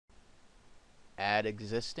add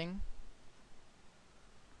existing.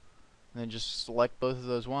 And then just select both of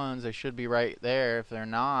those ones. They should be right there. If they're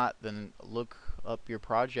not, then look up your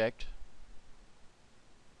project.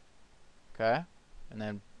 Okay? And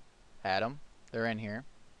then add them. They're in here.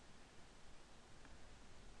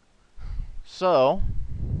 So,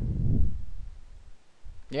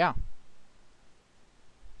 yeah.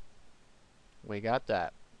 We got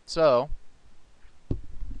that. So,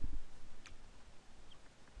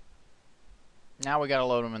 now we gotta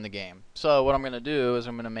load them in the game. So what I'm gonna do is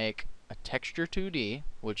I'm gonna make a texture 2D,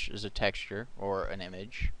 which is a texture or an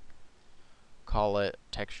image. Call it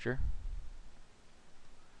texture.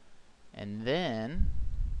 And then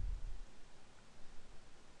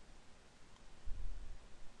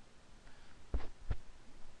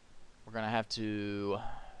we're gonna have to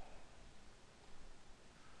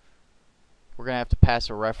pass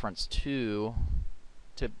a reference to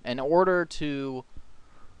in order to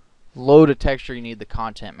load a texture, you need the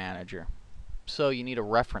content manager. So you need a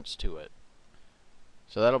reference to it.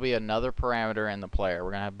 So that'll be another parameter in the player.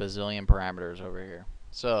 We're gonna have bazillion parameters over here.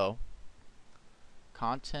 So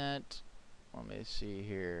content, let me see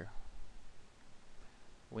here.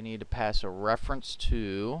 We need to pass a reference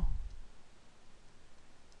to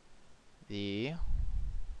the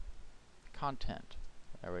content.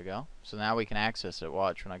 There we go. So now we can access it.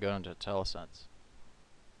 Watch when I go into IntelliSense.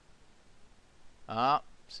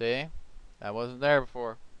 See? That wasn't there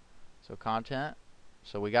before. So content.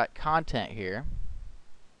 So we got content here.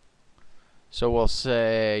 So we'll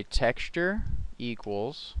say texture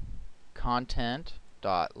equals content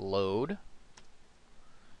dot load.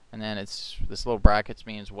 And then it's this little brackets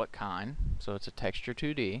means what kind. So it's a texture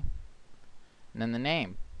 2D. And then the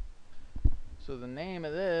name. So the name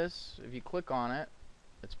of this, if you click on it,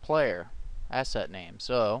 it's player asset name.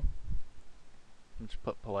 So let's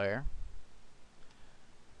put player.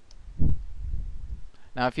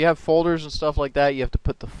 Now if you have folders and stuff like that, you have to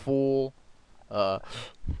put the full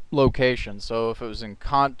location. So if it was in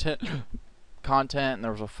content and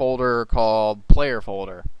there was a folder called player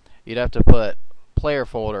folder, you'd have to put player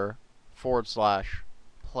folder /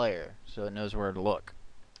 player so it knows where to look.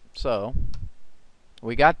 So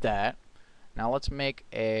we got that. Now let's make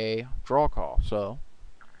a draw call. So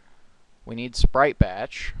we need sprite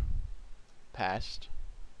batch passed.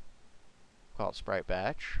 Call it sprite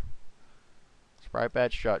batch. Sprite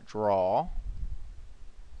batch.draw.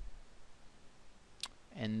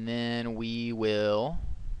 And then we will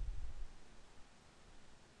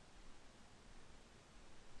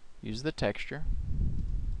use the texture.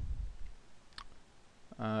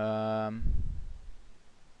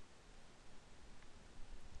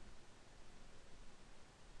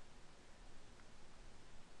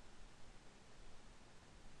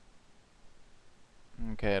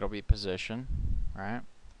 Okay, it'll be position, right?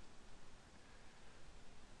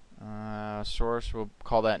 Source, we'll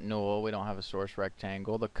call that null. We don't have a source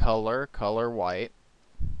rectangle. The color white.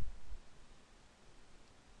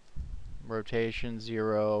 Rotation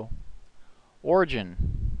 0.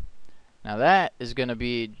 Origin. Now that is going to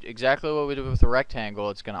be exactly what we did with the rectangle.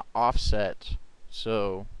 It's going to offset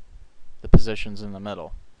so the position's in the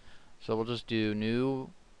middle. So we'll just do new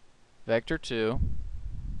vector 2.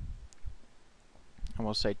 And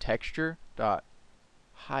we'll say texture dot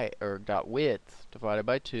height or dot width divided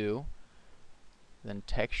by 2, then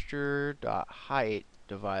texture dot height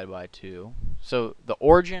divided by 2. So the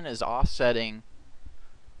origin is offsetting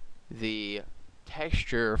the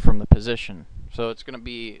texture from the position. So it's going to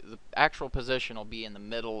be the actual position will be in the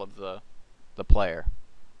middle of the player.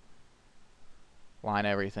 Line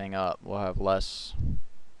everything up. We'll have less.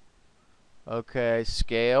 Okay,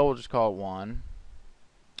 scale we'll just call it 1.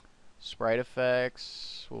 Sprite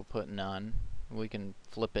effects we'll put none. We can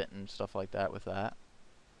flip it and stuff like that with that.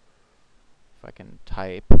 If I can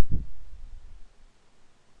type.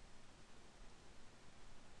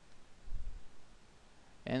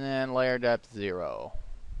 And then layer depth 0.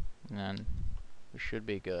 And then we should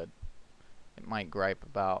be good. It might gripe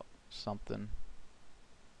about something.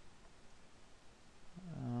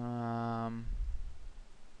 I'm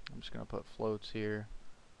just going to put floats here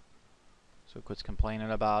so it quits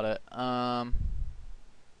complaining about it.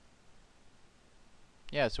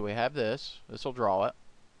 Yeah, so we have this. This will draw it.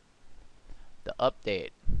 The update.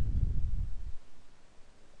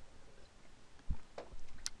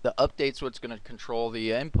 The update's what's going to control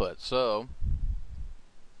the input. So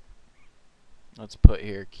let's put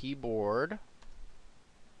here keyboard.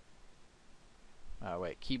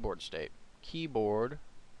 Keyboard state. Keyboard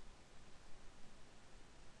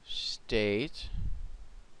state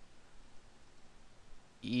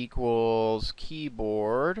equals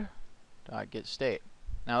keyboard dot get state.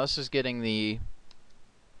 Now this is getting the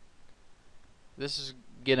this is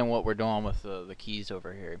getting what we're doing with the keys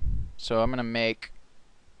over here. So I'm gonna make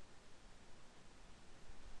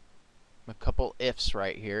a couple ifs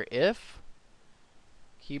right here. If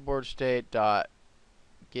keyboard state dot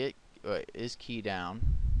get is key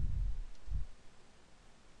down,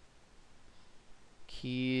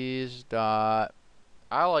 keys dot,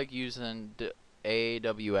 I like using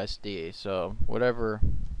AWSD, so whatever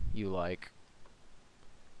you like.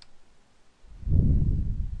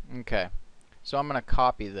 Okay, so I'm gonna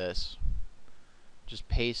copy this, just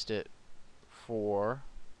paste it for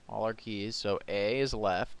all our keys. So A is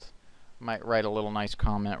left. Might write a little nice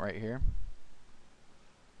comment right here.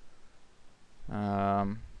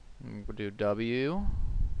 We'll do W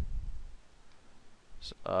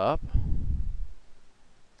is up,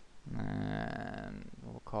 and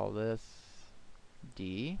we'll call this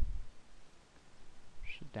D.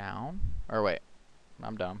 Down, or wait,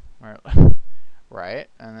 I'm dumb. Right,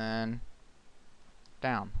 and then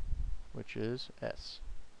down, which is S.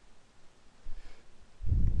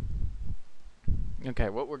 Okay,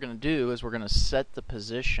 what we're going to do is we're going to set the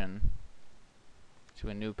position to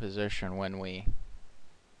a new position when we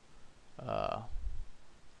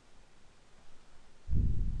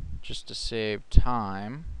just to save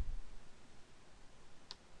time.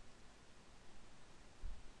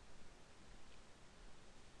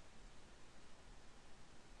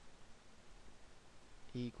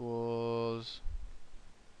 Equals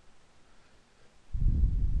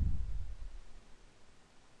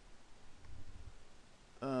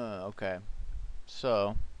okay,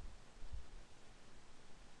 so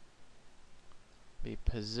the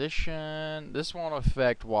position, this won't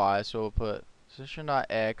affect Y, so we'll put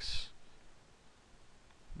position.x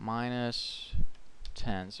minus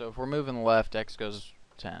 10. So if we're moving left, X goes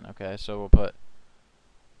 10. Okay, so we'll put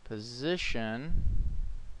position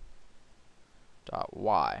dot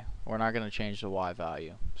Y. We're not going to change the Y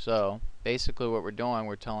value. So basically what we're doing,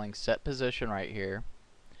 we're telling set position right here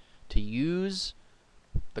to use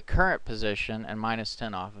the current position and minus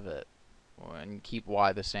 10 off of it and keep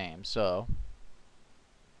Y the same. So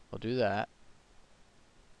we'll do that.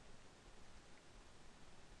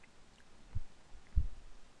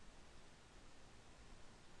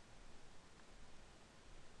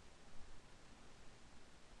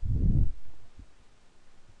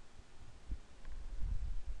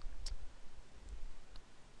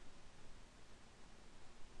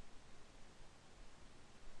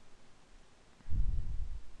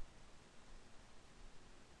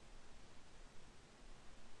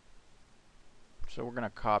 So we're going to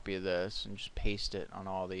copy this and just paste it on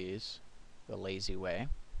all these the lazy way.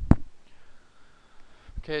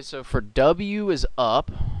 Okay, so for W is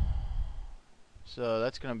up, so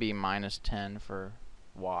that's going to be minus 10 for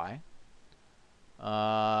Y.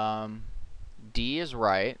 D is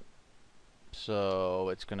right, so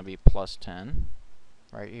it's going to be plus 10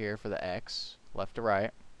 right here for the X, left to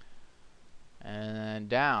right. And then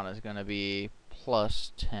down is going to be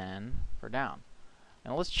plus 10 for down.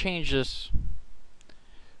 Now let's change this.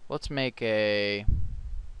 Let's make a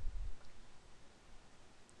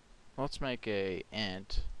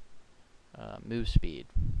int move speed.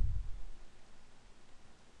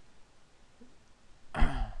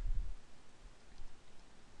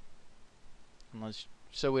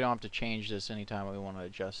 So we don't have to change this anytime we want to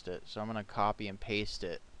adjust it. So I'm going to copy and paste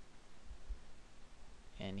it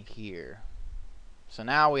in here. So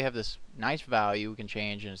now we have this nice value we can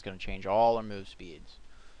change, and it's going to change all our move speeds.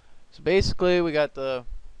 So basically we got the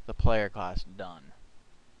player class done.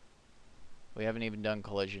 We haven't even done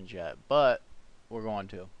collisions yet, but we're going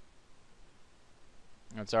to.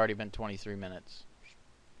 It's already been 23 minutes.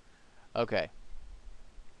 Okay.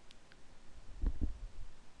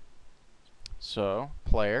 So,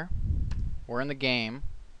 player. We're in the game,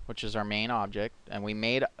 which is our main object, and we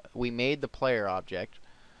made the player object.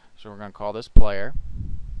 So we're going to call this player.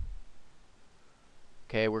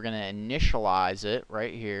 Okay, we're going to initialize it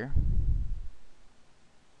right here.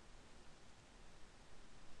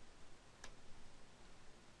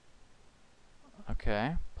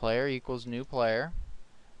 Okay, player equals new player,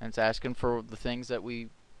 and it's asking for the things that we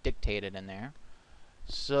dictated in there.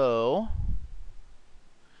 So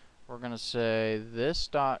we're going to say this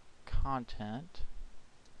dot content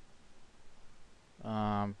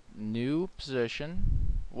new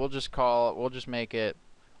position. We'll just make it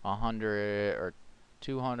 100 or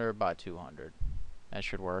 200 by 200. That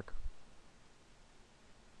should work.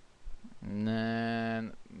 And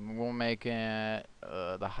then we'll make it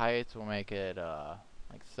the height, we'll make it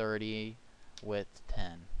like 30, width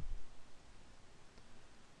 10.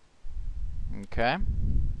 Okay.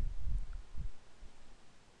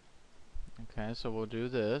 Okay, so we'll do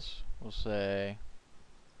this. We'll say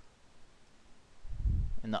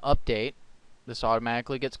in the update, this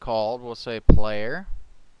automatically gets called. We'll say player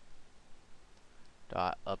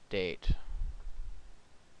dot update,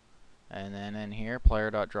 and then in here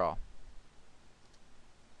player dot draw.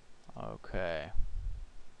 Okay.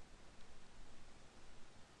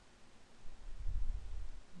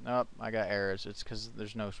 Nope, I got errors. It's because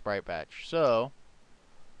there's no sprite batch. So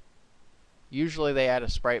usually they add a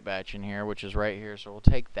sprite batch in here, which is right here. So we'll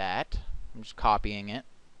take that. I'm just copying it,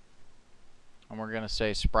 and we're gonna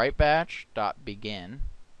say sprite batch dot begin.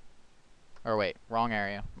 Or wait, wrong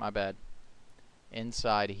area. My bad.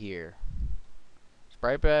 Inside here,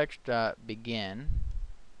 sprite batch dot begin.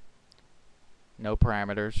 No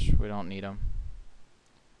parameters. We don't need them.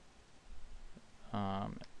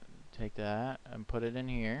 Take that and put it in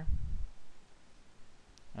here,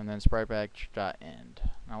 and then sprite batch dot end.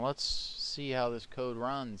 Now let's see how this code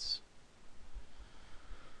runs.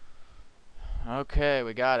 Okay,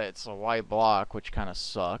 we got it. It's a white block, which kind of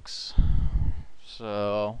sucks.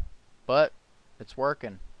 So, but it's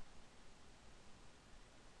working.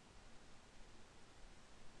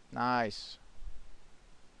 Nice.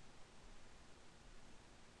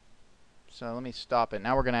 So let me stop it.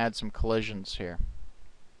 Now we're going to add some collisions here.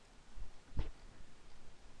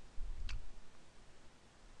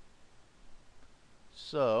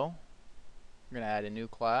 So we're going to add a new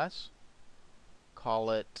class.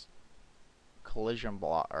 Call it collision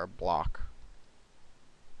block,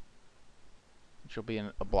 which will be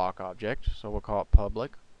a block object. So we'll call it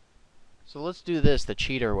public. So let's do this the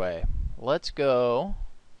cheater way. Let's go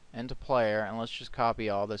into player and let's just copy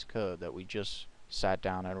all this code that we just sat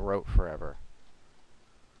down and wrote forever.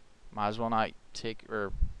 Might as well not take,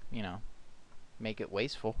 or you know, make it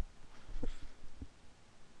wasteful.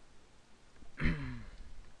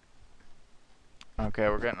 Okay,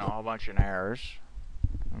 we're getting a whole bunch of errors,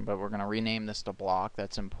 but we're gonna rename this to block.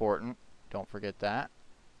 That's important. Don't forget that.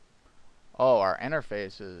 Oh, our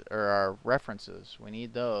interfaces, or our references, we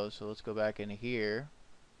need those. So let's go back into here,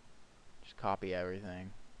 just copy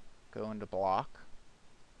everything, go into block.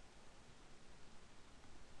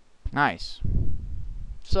 Nice.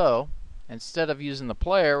 So instead of using the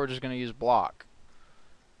player, we're just going to use block,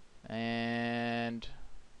 and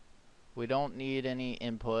we don't need any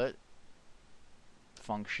input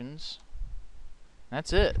functions.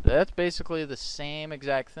 That's it. That's basically the same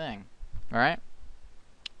exact thing, alright?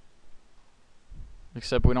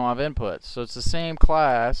 Except we don't have inputs. So it's the same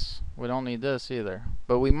class. We don't need this either,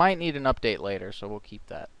 but we might need an update later, so we'll keep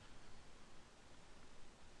that.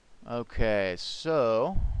 Okay,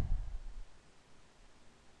 so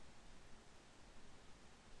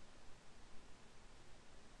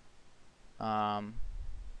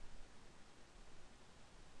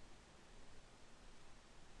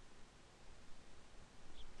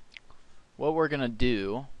what we're gonna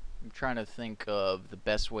do, I'm trying to think of the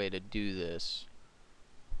best way to do this.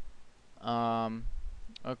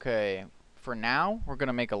 Okay, for now we're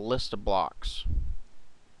gonna make a list of blocks.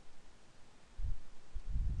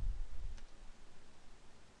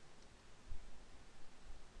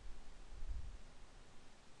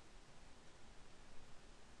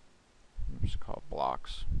 Just call it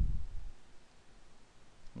blocks.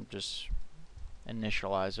 We'll just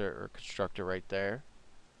initialize it or construct it right there.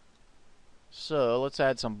 So let's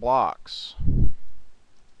add some blocks.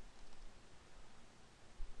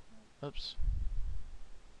 Oops.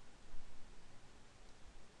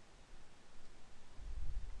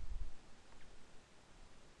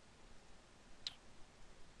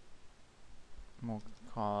 We'll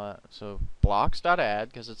call it, so blocks.add,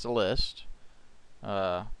 because it's a list.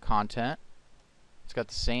 Content. It's got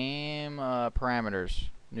the same parameters.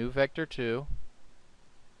 New vector 2.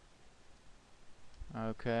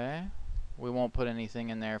 Okay. We won't put anything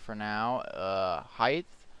in there for now. Height,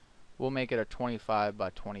 we'll make it a 25 by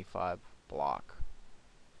 25 block.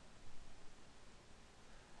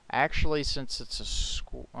 Actually, since it's a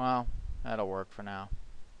school, well, that'll work for now.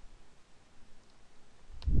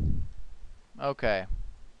 Okay.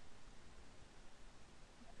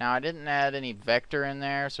 Now I didn't add any vector in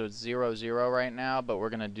there, so it's 0, 0 right now, but we're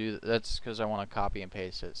gonna do that's because I want to copy and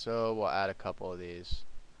paste it. So we'll add a couple of these,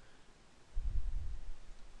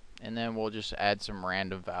 and then we'll just add some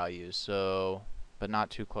random values. So, but not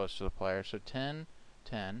too close to the player. So 10,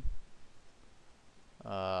 10.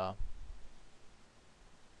 Let's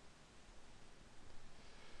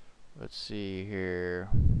see here.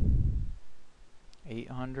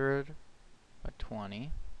 800 by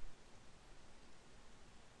 20.